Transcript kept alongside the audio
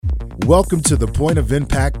Welcome to the Point of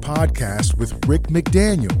Impact podcast with Rick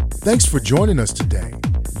McDaniel. Thanks for joining us today.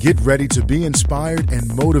 Get ready to be inspired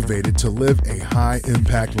and motivated to live a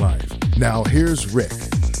high-impact life. Now, here's Rick.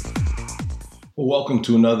 Well, welcome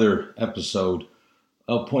to another episode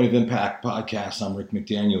of Point of Impact podcast. I'm Rick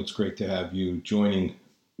McDaniel. It's great to have you joining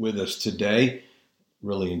with us today.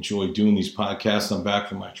 Really enjoy doing these podcasts. I'm back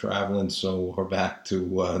from my traveling, so we're back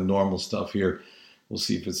to normal stuff here. We'll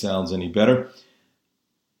see if it sounds any better.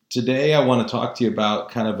 Today, I want to talk to you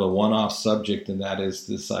about kind of a one-off subject, and that is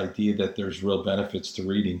this idea that there's real benefits to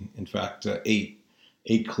reading. In fact, eight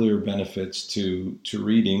clear benefits to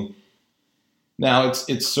reading. Now,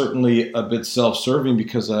 it's certainly a bit self-serving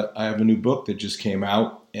because I have a new book that just came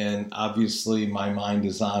out, and obviously my mind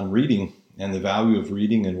is on reading and the value of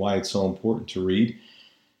reading and why it's so important to read.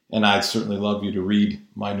 And I'd certainly love you to read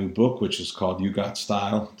my new book, which is called You Got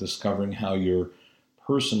Style, Discovering How Your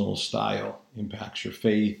Personal Style Impacts Your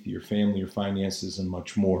Faith, Your Family, Your Finances, and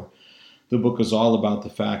much more. The book is all about the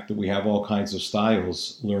fact that we have all kinds of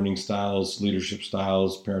styles, learning styles, leadership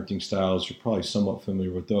styles, parenting styles. You're probably somewhat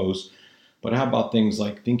familiar with those. But how about things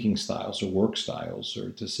like thinking styles or work styles or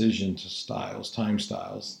decision styles, time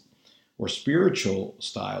styles, or spiritual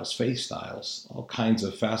styles, faith styles, all kinds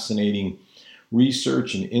of fascinating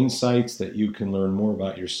research and insights that you can learn more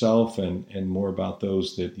about yourself and more about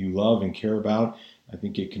those that you love and care about. I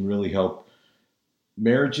think it can really help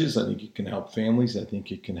marriages. I think it can help families. I think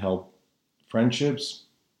it can help friendships,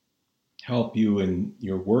 help you in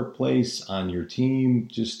your workplace, on your team,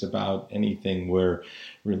 just about anything where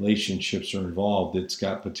relationships are involved. It's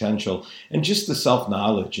got potential. And just the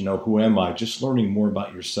self-knowledge, who am I? Just learning more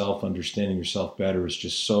about yourself, understanding yourself better is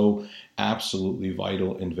just so absolutely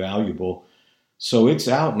vital and valuable. So it's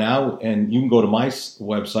out now, and you can go to my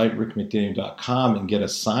website, rickmcdaniel.com, and get a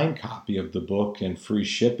signed copy of the book and free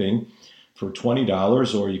shipping for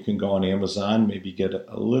 $20, or you can go on Amazon, maybe get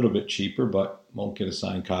a little bit cheaper, but won't get a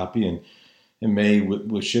signed copy. And it may,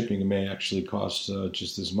 with shipping, it may actually cost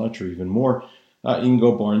just as much or even more. You can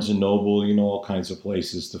go Barnes & Noble, all kinds of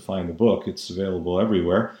places to find the book. It's available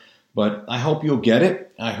everywhere. But I hope you'll get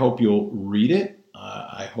it. I hope you'll read it.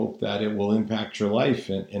 I hope that it will impact your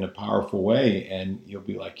life in a powerful way, and you'll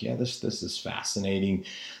be like, yeah, this is fascinating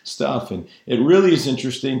stuff. And it really is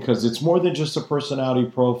interesting because it's more than just a personality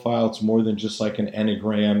profile. It's more than just like an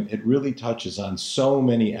Enneagram. It really touches on so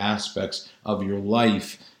many aspects of your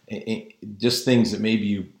life, just things that maybe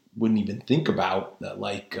you wouldn't even think about,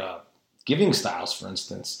 like giving styles, for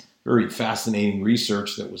instance. Very fascinating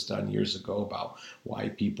research that was done years ago about why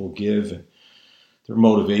people give and their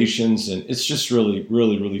motivations, and it's just really,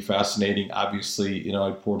 really, really fascinating. Obviously,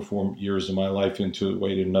 I poured 4 years of my life into it,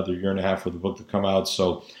 waited another year and a half for the book to come out,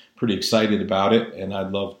 so pretty excited about it, and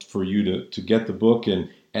I'd love for you to get the book and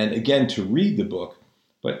again, to read the book.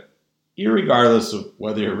 But irregardless of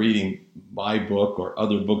whether you're reading my book or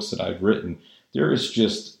other books that I've written, there is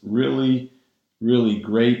just really, really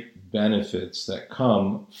great benefits that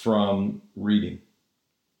come from reading.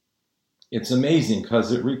 It's amazing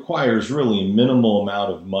because it requires really a minimal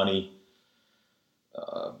amount of money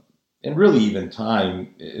and really even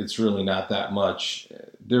time. It's really not that much.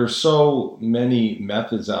 There's so many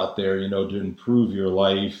methods out there, to improve your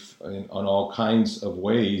life on all kinds of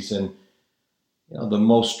ways. And, the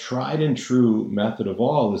most tried and true method of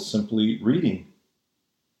all is simply reading.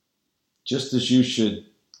 Just as you should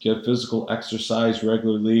get physical exercise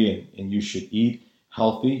regularly and you should eat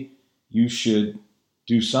healthy, you should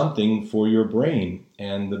do something for your brain.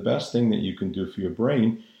 And the best thing that you can do for your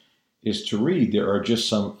brain is to read. There are just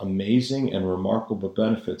some amazing and remarkable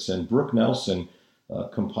benefits. And Brooke Nelson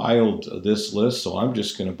compiled this list, so I'm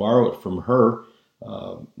just going to borrow it from her.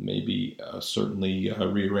 Maybe certainly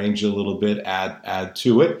rearrange it a little bit, add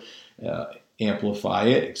to it, amplify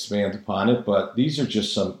it, expand upon it. But these are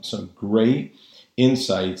just some great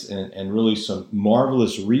insights and really some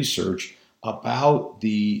marvelous research about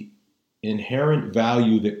the inherent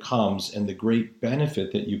value that comes and the great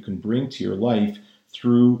benefit that you can bring to your life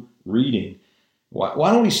through reading.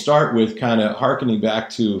 Why don't we start with kind of hearkening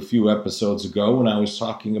back to a few episodes ago when I was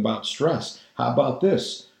talking about stress? How about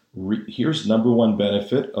this? Here's number one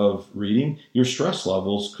benefit of reading. Your stress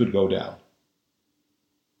levels could go down.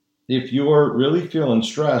 If you're really feeling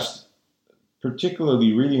stressed,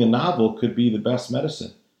 particularly reading a novel could be the best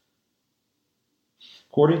medicine.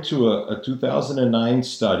 According to a 2009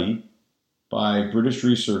 study by British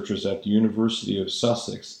researchers at the University of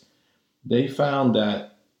Sussex, they found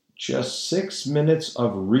that just 6 minutes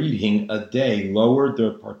of reading a day lowered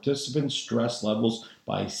their participants' stress levels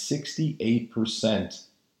by 68%.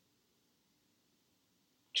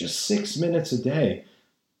 Just 6 minutes a day.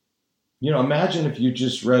 Imagine if you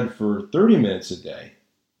just read for 30 minutes a day.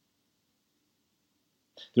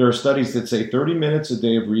 There are studies that say 30 minutes a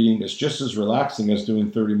day of reading is just as relaxing as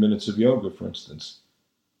doing 30 minutes of yoga, for instance.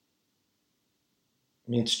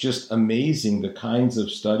 I mean, it's just amazing the kinds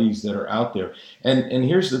of studies that are out there. And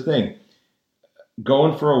here's the thing.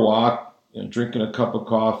 Going for a walk, drinking a cup of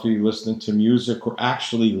coffee, listening to music are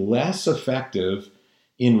actually less effective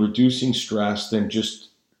in reducing stress than just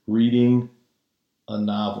reading a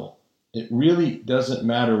novel. It really doesn't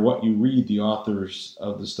matter what you read, the authors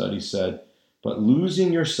of the study said, but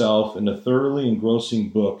losing yourself in a thoroughly engrossing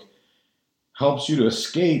book helps you to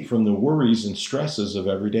escape from the worries and stresses of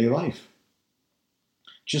everyday life.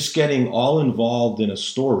 Just getting all involved in a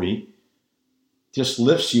story just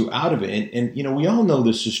lifts you out of it. And we all know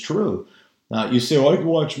this is true. Now, you say, I can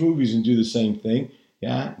watch movies and do the same thing.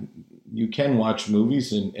 Yeah, you can watch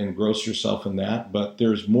movies and engross yourself in that, but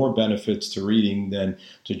there's more benefits to reading than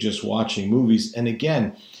to just watching movies. And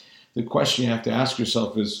again, the question you have to ask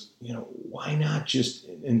yourself is, why not just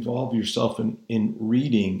involve yourself in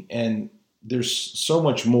reading? And there's so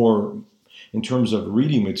much more in terms of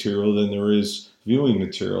reading material than there is viewing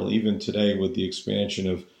material. Even today with the expansion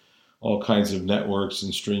of all kinds of networks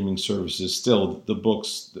and streaming services, still the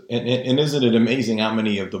books, and isn't it amazing how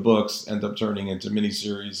many of the books end up turning into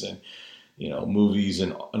miniseries and movies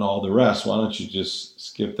and all the rest? Why don't you just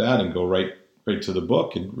skip that and go right to the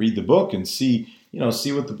book and read the book and see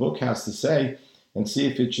what the book has to say and see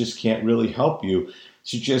if it just can't really help you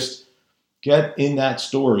to just get in that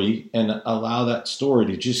story and allow that story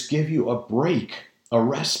to just give you a break, a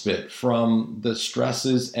respite from the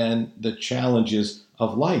stresses and the challenges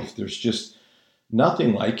of life. There's just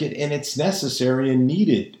nothing like it, and it's necessary and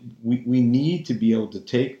needed. We need to be able to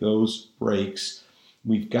take those breaks.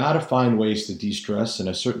 We've got to find ways to de-stress, and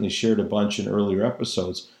I certainly shared a bunch in earlier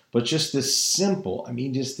episodes, but just this simple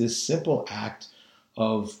act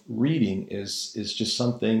of reading is just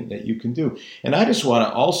something that you can do. And I just want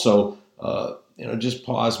to also, just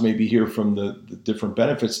pause maybe here from the different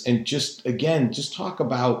benefits and just talk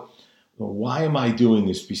about, why am I doing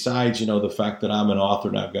this? Besides, the fact that I'm an author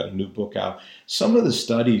and I've got a new book out, some of the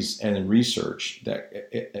studies and research that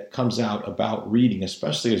it comes out about reading,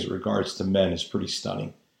 especially as it regards to men, is pretty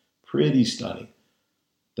stunning. Pretty stunning.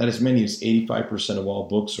 That as many as 85% of all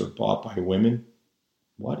books are bought by women.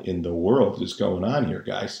 What in the world is going on here,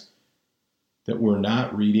 guys? That we're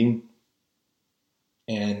not reading,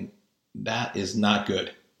 and that is not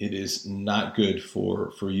good. It is not good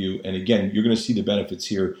for you. And again, you're going to see the benefits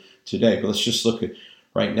here today. But let's just look at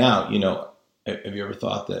right now. Have you ever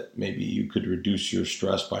thought that maybe you could reduce your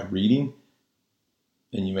stress by reading?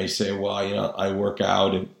 And you may say, well, I work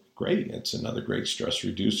out, and great. It's another great stress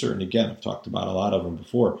reducer. And again, I've talked about a lot of them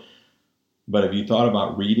before. But have you thought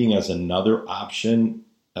about reading as another option,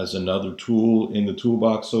 as another tool in the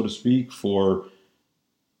toolbox, so to speak, for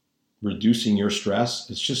reducing your stress?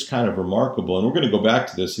 It's just kind of remarkable. And we're going to go back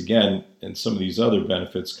to this again and some of these other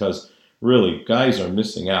benefits, because really, guys are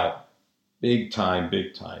missing out. Big time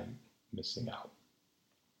missing out.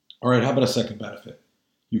 All right, how about a second benefit?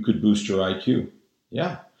 You could boost your IQ.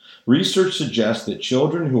 Yeah. Research suggests that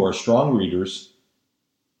children who are strong readers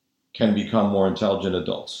can become more intelligent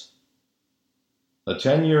adults. A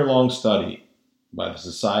 10-year-long study by the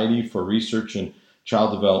Society for Research and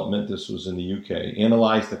Child Development, this was in the UK,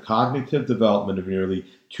 analyzed the cognitive development of nearly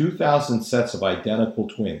 2,000 sets of identical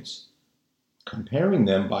twins, comparing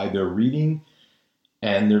them by their reading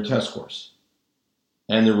and their test scores.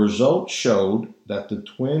 And the results showed that the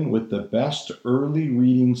twin with the best early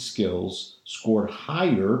reading skills scored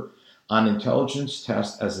higher on intelligence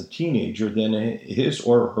tests as a teenager than his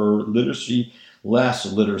or her less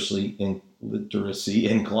literacy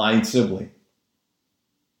inclined sibling.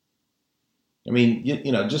 I mean,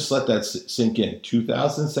 just let that sink in.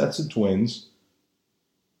 2,000 sets of twins,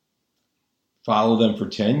 follow them for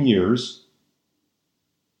 10 years,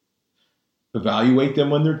 evaluate them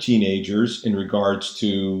when they're teenagers in regards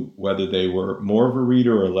to whether they were more of a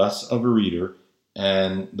reader or less of a reader,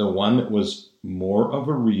 and the one that was more of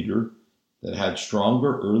a reader, that had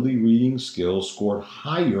stronger early reading skills, scored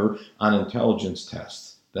higher on intelligence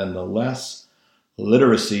tests than the less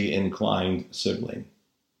literacy inclined sibling.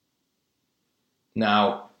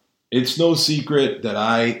 Now, it's no secret that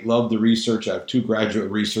I love the research. I have 2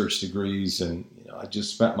 graduate research degrees, and I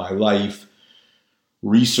just spent my life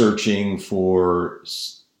researching for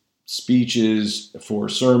speeches, for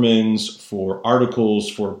sermons, for articles,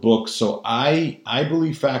 for books. So I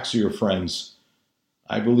believe facts are your friends.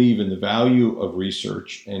 I believe in the value of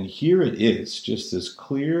research. And here it is, just as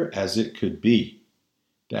clear as it could be,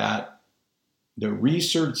 that the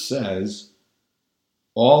research says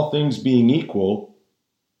all things being equal,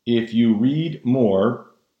 if you read more,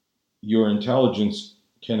 your intelligence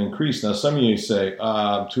can increase. Now, some of you say,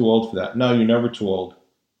 I'm too old for that. No, you're never too old.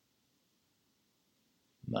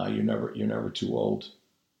 No, you're never too old.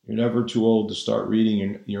 You're never too old to start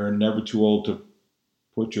reading. You're never too old to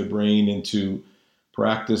put your brain into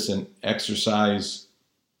practice and exercise.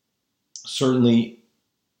 Certainly,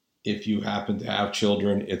 if you happen to have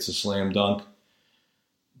children, it's a slam dunk.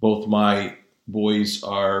 Both my boys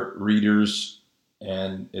are readers,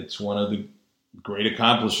 and it's one of the great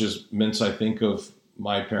accomplishments, I think, of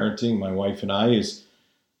my parenting, my wife and I, is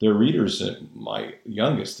they're readers. My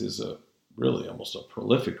youngest is really almost a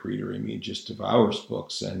prolific reader. I mean, just devours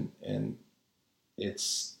books, and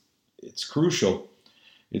it's crucial.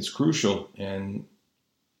 It's crucial, and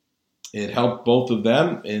it helped both of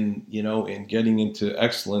them in getting into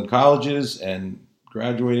excellent colleges and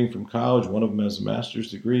graduating from college. One of them has a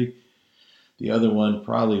master's degree. The other one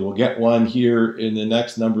probably will get one here in the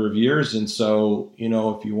next number of years. And so,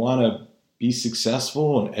 if you want to be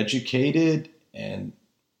successful and educated and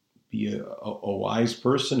be a wise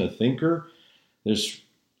person, a thinker, there's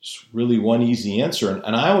really one easy answer.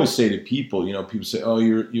 And I always say to people, people say, oh,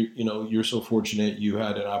 you're so fortunate you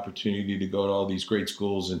had an opportunity to go to all these great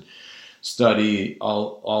schools and study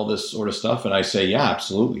all this sort of stuff. And I say, yeah,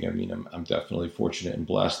 absolutely. I mean, I'm definitely fortunate and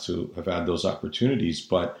blessed to have had those opportunities.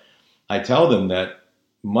 But I tell them that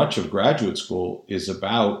much of graduate school is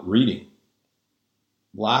about reading.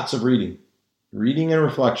 Lots of reading. Reading and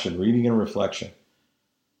reflection. Reading and reflection.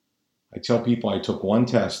 I tell people I took one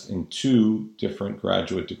test in 2 different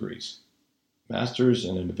graduate degrees. Master's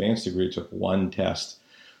and an advanced degree, I took one test.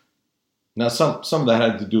 Now, some of that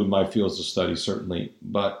had to do with my fields of study, certainly,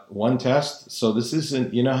 but one test. So this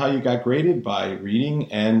isn't, how you got graded? By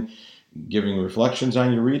reading and giving reflections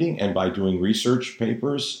on your reading and by doing research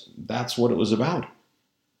papers. That's what it was about.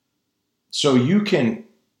 So you can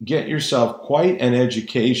get yourself quite an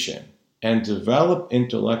education and develop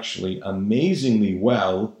intellectually amazingly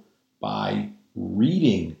well by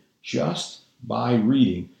reading, just by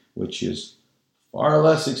reading, which is far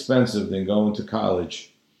less expensive than going to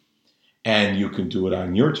college. And you can do it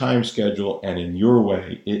on your time schedule and in your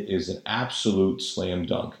way. It is an absolute slam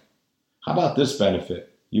dunk. How about this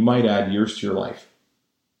benefit? You might add years to your life.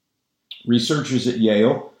 Researchers at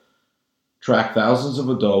Yale tracked thousands of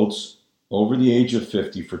adults over the age of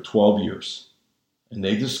 50 for 12 years. And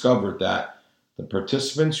they discovered that the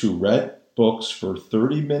participants who read books for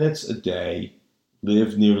 30 minutes a day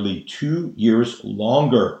lived nearly 2 years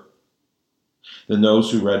longer than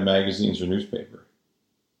those who read magazines or newspaper.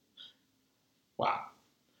 Wow.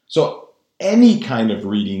 So any kind of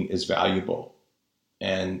reading is valuable,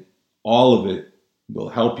 and all of it will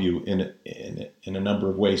help you in a number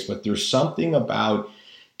of ways. But there's something about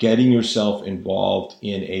getting yourself involved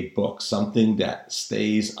in a book, something that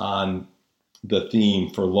stays on the theme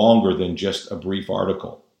for longer than just a brief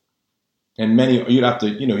article. And you'd have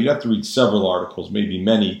to read several articles, maybe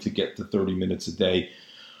many, to get to 30 minutes a day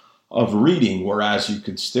of reading, whereas you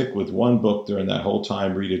could stick with one book during that whole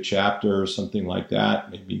time, read a chapter or something like that,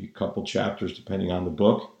 maybe a couple chapters depending on the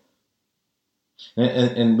book.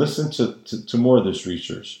 And listen to more of this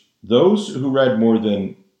research. Those who read more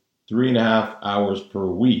than 3.5 hours per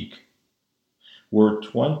week were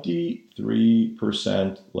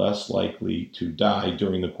 23% less likely to die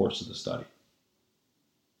during the course of the study.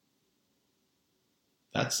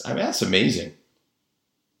 That's amazing.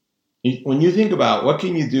 When you think about what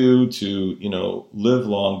can you do to, live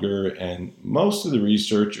longer, and most of the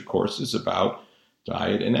research, of course, is about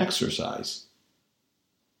diet and exercise.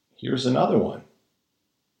 Here's another one.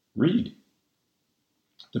 Read.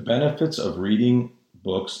 The benefits of reading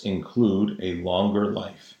books include a longer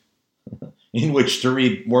life in which to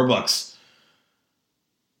read more books.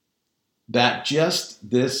 That just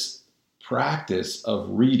this practice of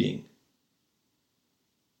reading.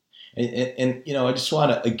 And I just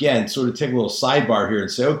want to, again, sort of take a little sidebar here and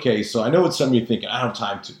say, okay, so I know what some of you are thinking, I don't have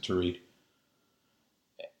time to read.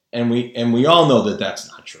 And we all know that that's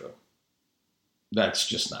not true. That's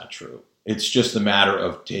just not true. It's just a matter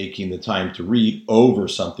of taking the time to read over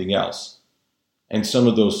something else. And some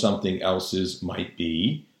of those something else's might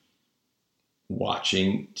be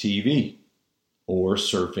watching TV or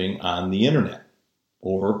surfing on the internet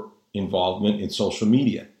or involvement in social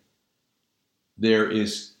media. There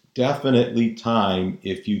is definitely time,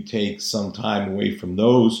 if you take some time away from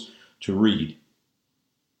those, to read.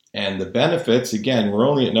 And the benefits, again, we're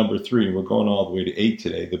only at number 3 and we're going all the way to 8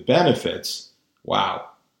 today. The benefits, wow,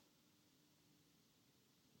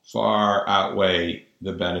 far outweigh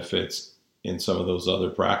the benefits in some of those other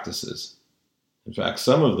practices. In fact,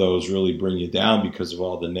 some of those really bring you down because of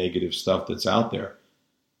all the negative stuff that's out there.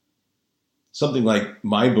 Something like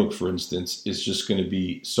my book, for instance, is just going to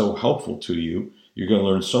be so helpful to you. You're going to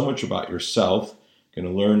learn so much about yourself, going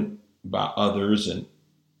to learn about others, and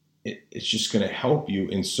it's just going to help you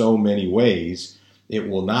in so many ways. It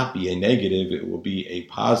will not be a negative. It will be a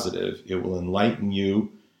positive. It will enlighten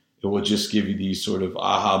you. It will just give you these sort of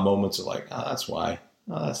aha moments of like, oh, that's why.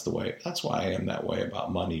 Oh, that's the way. That's why I am that way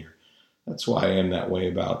about money. Or that's why I am that way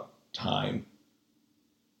about time.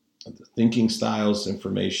 The thinking styles,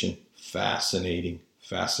 information, fascinating.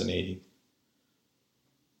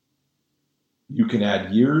 You can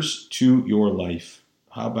add years to your life.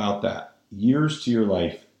 How about that? Years to your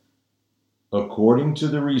life. According to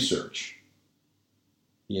the research,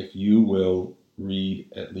 if you will read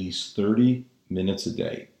at least 30 minutes a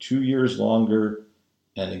day, 2 years longer,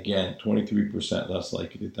 and again, 23% less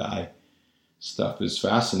likely to die. Stuff is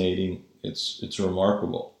fascinating. It's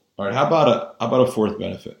remarkable. All right, how about a fourth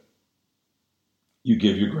benefit? You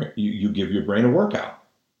give your brain a workout.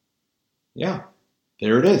 Yeah,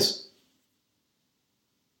 there it is.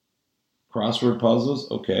 Crossword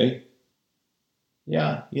puzzles, okay.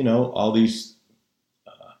 Yeah, all these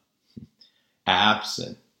apps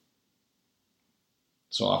and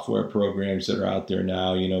software programs that are out there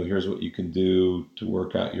now. Here's what you can do to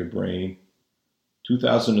work out your brain.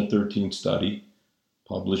 2013 study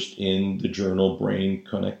published in the journal Brain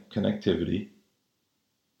Connectivity.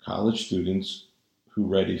 College students who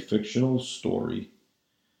read a fictional story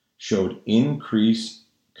showed increased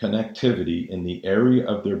connectivity in the area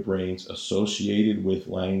of their brains associated with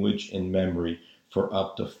language and memory for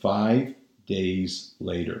up to 5 days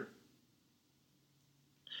later.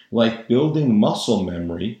 Like building muscle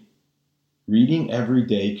memory, reading every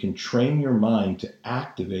day can train your mind to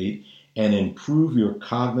activate and improve your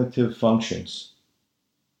cognitive functions.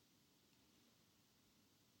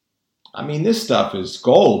 I mean, this stuff is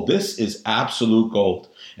gold. This is absolute gold.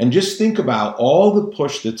 And just think about all the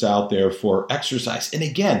push that's out there for exercise. And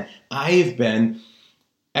again, I have been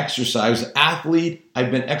exercise athlete.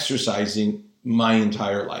 I've been exercising my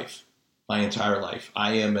entire life. I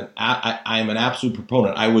am an absolute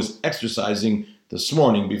proponent. I was exercising this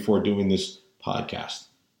morning before doing this podcast.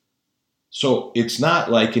 So it's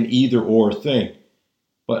not like an either or thing.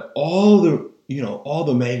 But all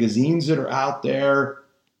the magazines that are out there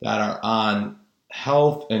that are on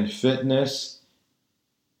health and fitness,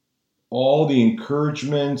 all the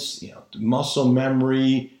encouragements, muscle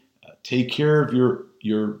memory, take care of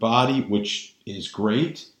your body, which is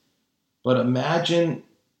great. But imagine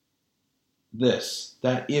this,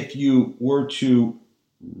 that if you were to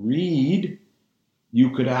read, you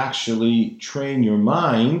could actually train your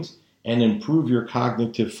mind and improve your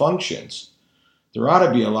cognitive functions. There ought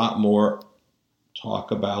to be a lot more talk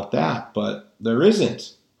about that, but there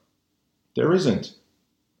isn't.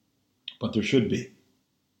 But there should be.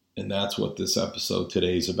 And that's what this episode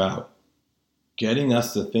today is about. Getting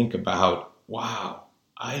us to think about, wow,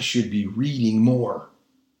 I should be reading more.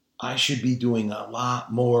 I should be doing a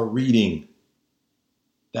lot more reading.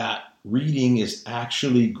 That reading is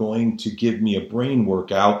actually going to give me a brain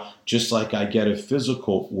workout just like I get a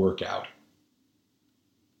physical workout.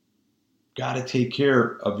 Got to take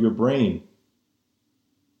care of your brain.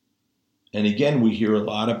 And again, we hear a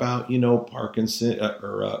lot about, Parkinson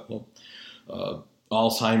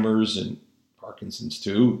Alzheimer's and Parkinson's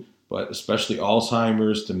too, but especially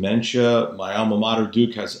Alzheimer's, dementia. My alma mater,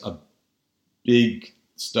 Duke, has a big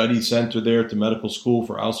study center there at the medical school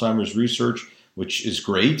for Alzheimer's research, which is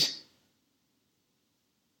great.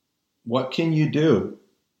 What can you do?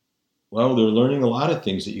 Well, they're learning a lot of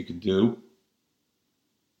things that you can do.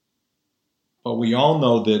 But we all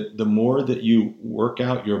know that the more that you work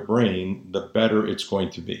out your brain, the better it's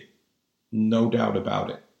going to be. No doubt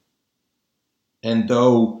about it. And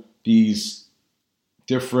though these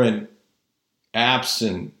different apps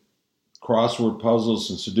and crossword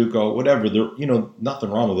puzzles and Sudoku, whatever, they're,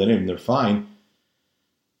 nothing wrong with any of them, they're fine.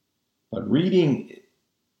 But reading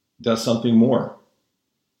does something more.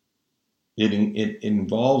 It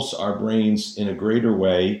involves our brains in a greater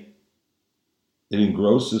way. It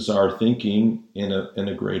engrosses our thinking in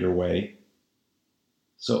a greater way.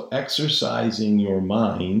 So exercising your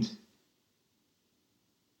mind,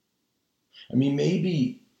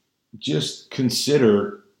 maybe just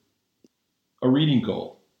consider a reading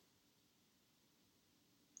goal.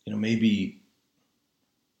 Maybe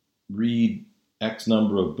read X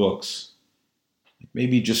number of books.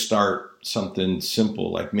 Maybe just start something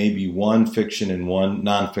simple, like maybe one fiction and one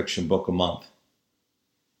nonfiction book a month.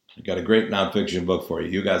 I got a great nonfiction book for you.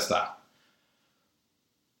 You got to stop.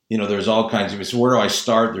 there's all kinds of, so where do I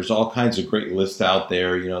start? There's all kinds of great lists out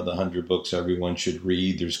there, the 100 books everyone should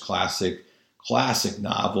read. There's classic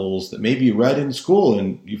novels that maybe you read in school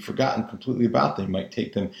and you've forgotten completely about them. You might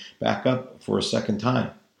take them back up for a second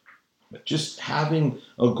time. But just having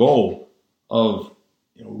a goal of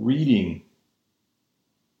reading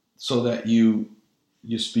so that you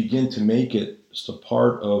just begin to make it just a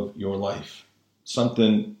part of your life.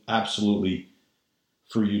 Something absolutely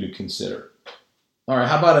for you to consider. All right,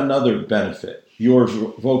 how about another benefit? Your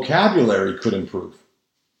vocabulary could improve.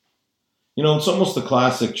 It's almost the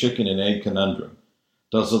classic chicken and egg conundrum.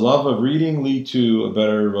 Does the love of reading lead to a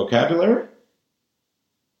better vocabulary?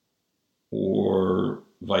 Or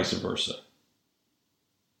vice versa?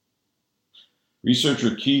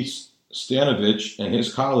 Researcher Keith Stanovich and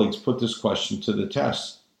his colleagues put this question to the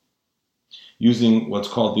test, using what's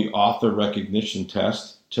called the author recognition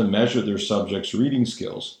test to measure their subjects' reading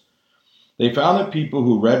skills. They found that people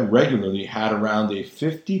who read regularly had around a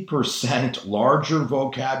 50% larger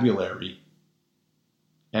vocabulary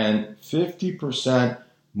and 50%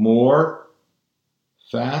 more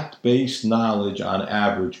fact-based knowledge on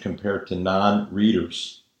average compared to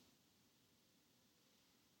non-readers.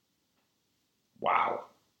 Wow.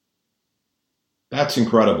 That's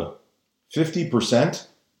incredible. 50%?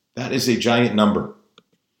 That is a giant number.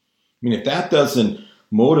 If that doesn't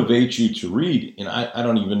motivate you to read, and I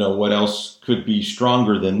don't even know what else could be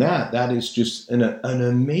stronger than that. That is just an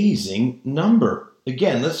amazing number.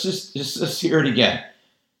 Again, let's hear it again.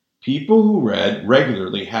 People who read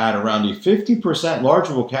regularly had around a 50%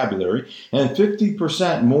 larger vocabulary and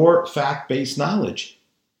 50% more fact-based knowledge.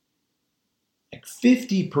 Like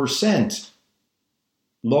 50%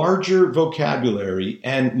 larger vocabulary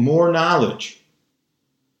and more knowledge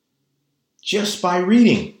just by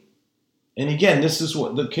reading. And again, this is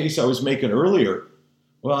what the case I was making earlier.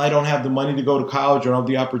 Well, I don't have the money to go to college. I don't have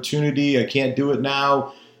the opportunity. I can't do it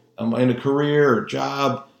now. I'm in a career or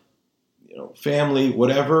job, family,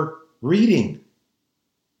 whatever. Reading,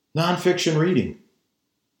 nonfiction reading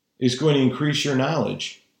is going to increase your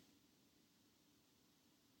knowledge.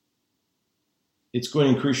 It's going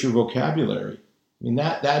to increase your vocabulary.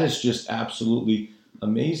 That is just absolutely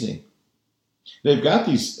amazing. They've got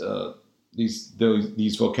these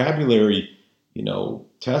vocabulary,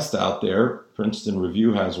 tests out there. Princeton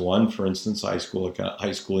Review has one, for instance, high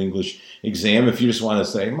school English exam. If you just want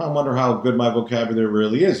to say, I wonder how good my vocabulary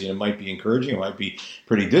really is. It might be encouraging. It might be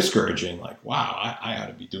pretty discouraging. Like, wow, I ought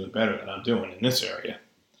to be doing better than I'm doing in this area.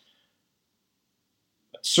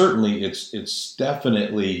 But certainly, it's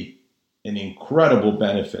definitely an incredible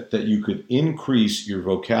benefit that you could increase your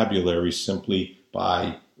vocabulary simply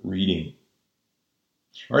by reading.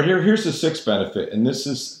 All right, here's the sixth benefit, and this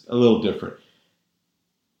is a little different.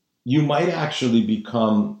 You might actually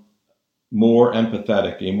become more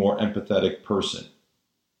empathetic, a more empathetic person.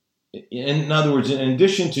 In other words, in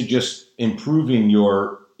addition to just improving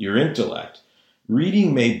your intellect,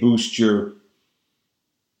 reading may boost your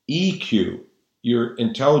EQ, your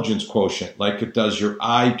intelligence quotient, like it does your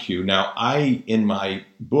IQ. Now, in my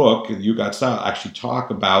book, You Got Style, actually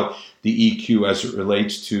talk about the EQ as it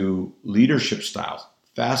relates to leadership styles.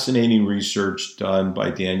 Fascinating research done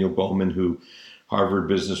by Daniel Goleman, Harvard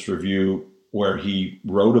Business Review, where he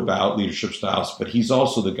wrote about leadership styles, but he's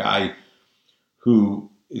also the guy who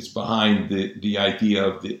is behind the idea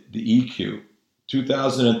of the EQ.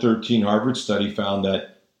 2013 Harvard study found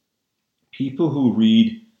that people who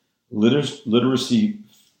read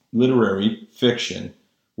literary fiction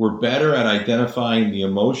were better at identifying the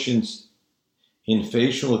emotions in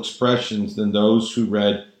facial expressions than those who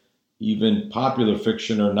read even popular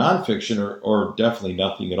fiction or nonfiction or definitely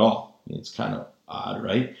nothing at all. It's kind of odd,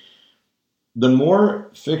 right? The more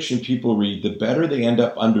fiction people read, the better they end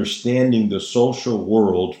up understanding the social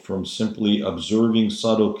world from simply observing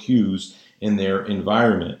subtle cues in their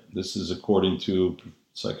environment. This is according to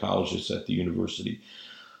psychologists at the University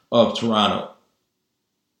of Toronto,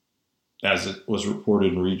 as it was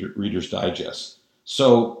reported in Reader's Digest.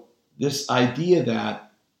 So this idea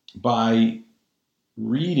that by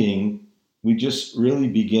reading, we just really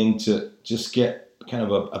begin to just get kind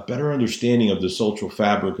of a better understanding of the social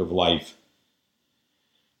fabric of life.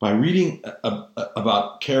 By reading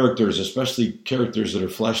about characters, especially characters that are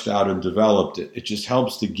fleshed out and developed, it just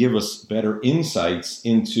helps to give us better insights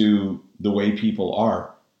into the way people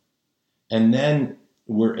are. And then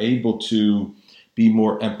we're able to be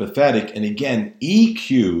more empathetic. And again,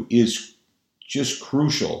 EQ is just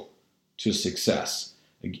crucial to success.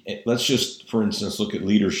 Let's just, for instance, look at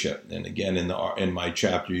leadership. And again, in my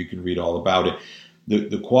chapter, you can read all about it.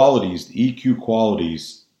 The qualities, the EQ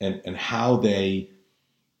qualities, and how they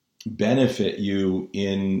benefit you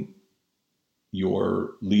in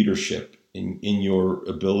your leadership, in your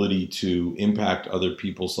ability to impact other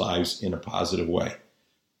people's lives in a positive way.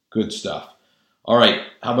 Good stuff. All right,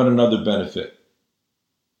 how about another benefit?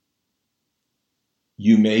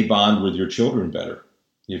 You may bond with your children better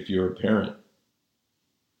if you're a parent.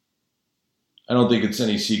 I don't think it's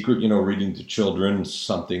any secret, reading to children is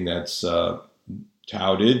something that's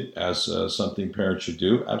touted as something parents should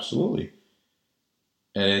do. Absolutely.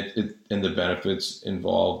 And and the benefits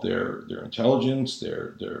involve their intelligence,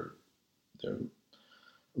 their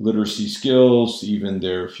literacy skills, even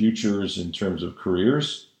their futures in terms of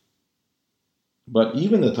careers. But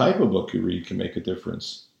even the type of book you read can make a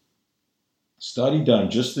difference. Study done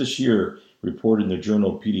just this year, reported in the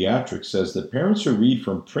Journal of Pediatrics, says that parents who read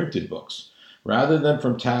from printed books rather than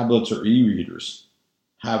from tablets or e-readers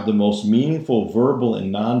have the most meaningful verbal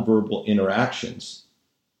and nonverbal interactions,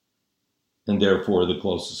 and therefore the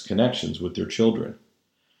closest connections with their children.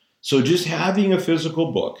 So just having a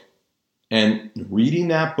physical book and reading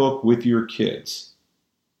that book with your kids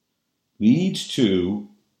leads to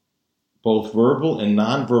both verbal and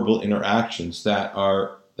nonverbal interactions that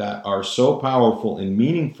are so powerful and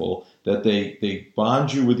meaningful that they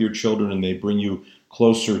bond you with your children and they bring you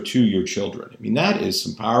closer to your children. I mean, that is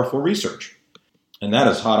some powerful research. And that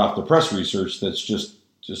is hot off the press research that's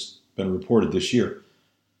just been reported this year.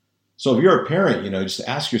 So if you're a parent, just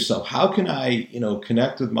ask yourself, how can I,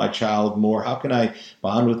 connect with my child more? How can I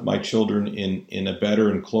bond with my children in a better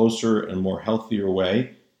and closer and more healthier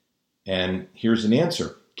way? And here's an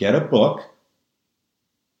answer. Get a book,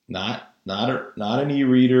 not an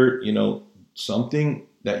e-reader, something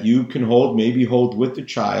that you can maybe hold with the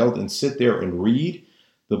child and sit there and read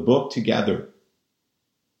the book together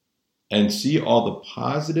and see all the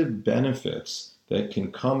positive benefits that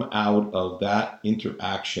can come out of that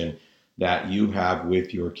interaction that you have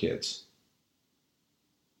with your kids.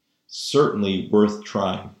 Certainly worth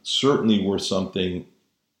trying, certainly worth something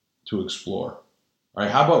to explore. All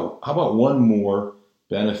right, how about one more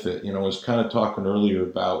benefit? I was kind of talking earlier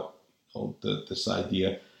about this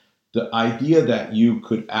idea. The idea that you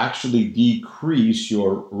could actually decrease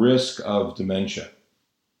your risk of dementia.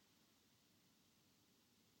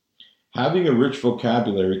 Having a rich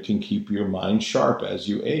vocabulary can keep your mind sharp as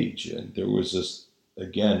you age. And there was this,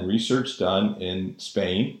 again, research done in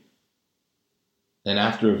Spain. And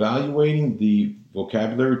after evaluating the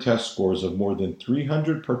vocabulary test scores of more than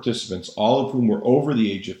 300 participants, all of whom were over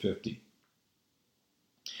the age of 50,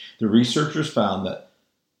 the researchers found that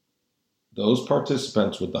those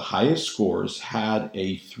participants with the highest scores had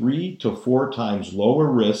a 3 to 4 times lower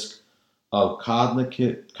risk of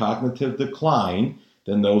cognitive decline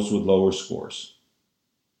than those with lower scores.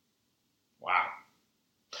 Wow.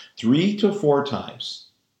 3 to 4 times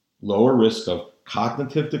lower risk of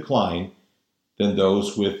cognitive decline than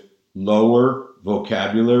those with lower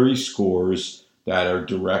vocabulary scores that are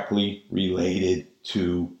directly related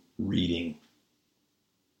to reading.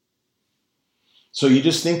 So you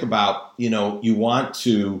just think about, you want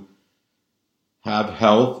to have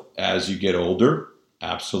health as you get older,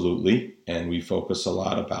 absolutely, and we focus a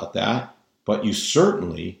lot about that. But you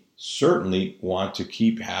certainly want to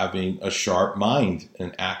keep having a sharp mind,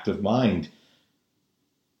 an active mind.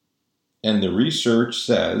 And the research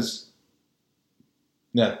says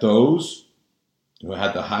that those who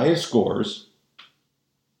had the highest scores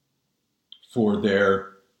for their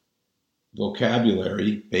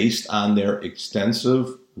vocabulary based on their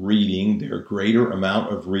extensive reading, their greater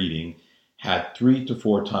amount of reading, had 3 to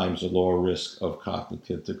 4 times a lower risk of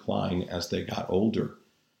cognitive decline as they got older.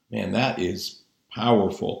 Man, that is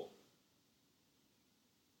powerful.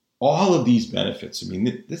 All of these benefits,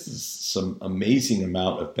 this is some amazing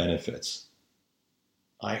amount of benefits.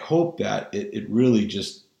 I hope that it really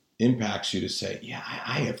just impacts you to say, yeah,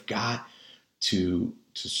 I have got to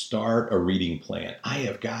start a reading plan. I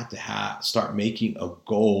have got to start making a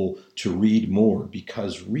goal to read more,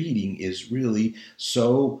 because reading is really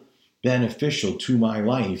so beneficial to my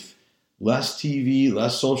life. Less TV,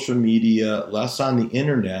 less social media, less on the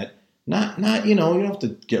internet. Not you don't have to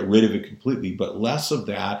get rid of it completely, but less of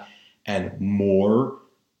that and more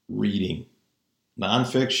reading.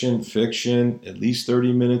 Nonfiction, fiction, at least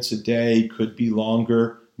 30 minutes a day, could be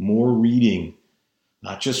longer, more reading.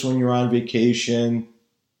 Not just when you're on vacation,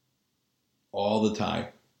 all the time.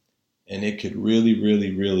 And it could really,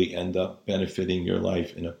 really, really end up benefiting your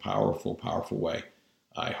life in a powerful, powerful way.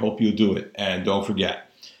 I hope you'll do it. And don't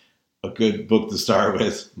forget, a good book to start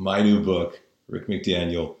with, my new book, Rick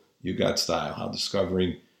McDaniel, You Got Style, How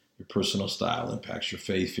Discovering Your Personal Style Impacts Your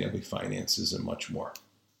Faith, Family, Finances, and much more.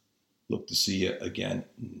 Look to see you again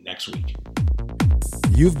next week.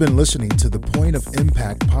 You've been listening to the Point of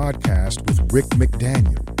Impact podcast with Rick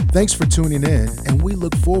McDaniel. Thanks for tuning in, and we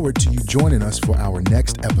look forward to you joining us for our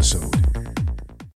next episode.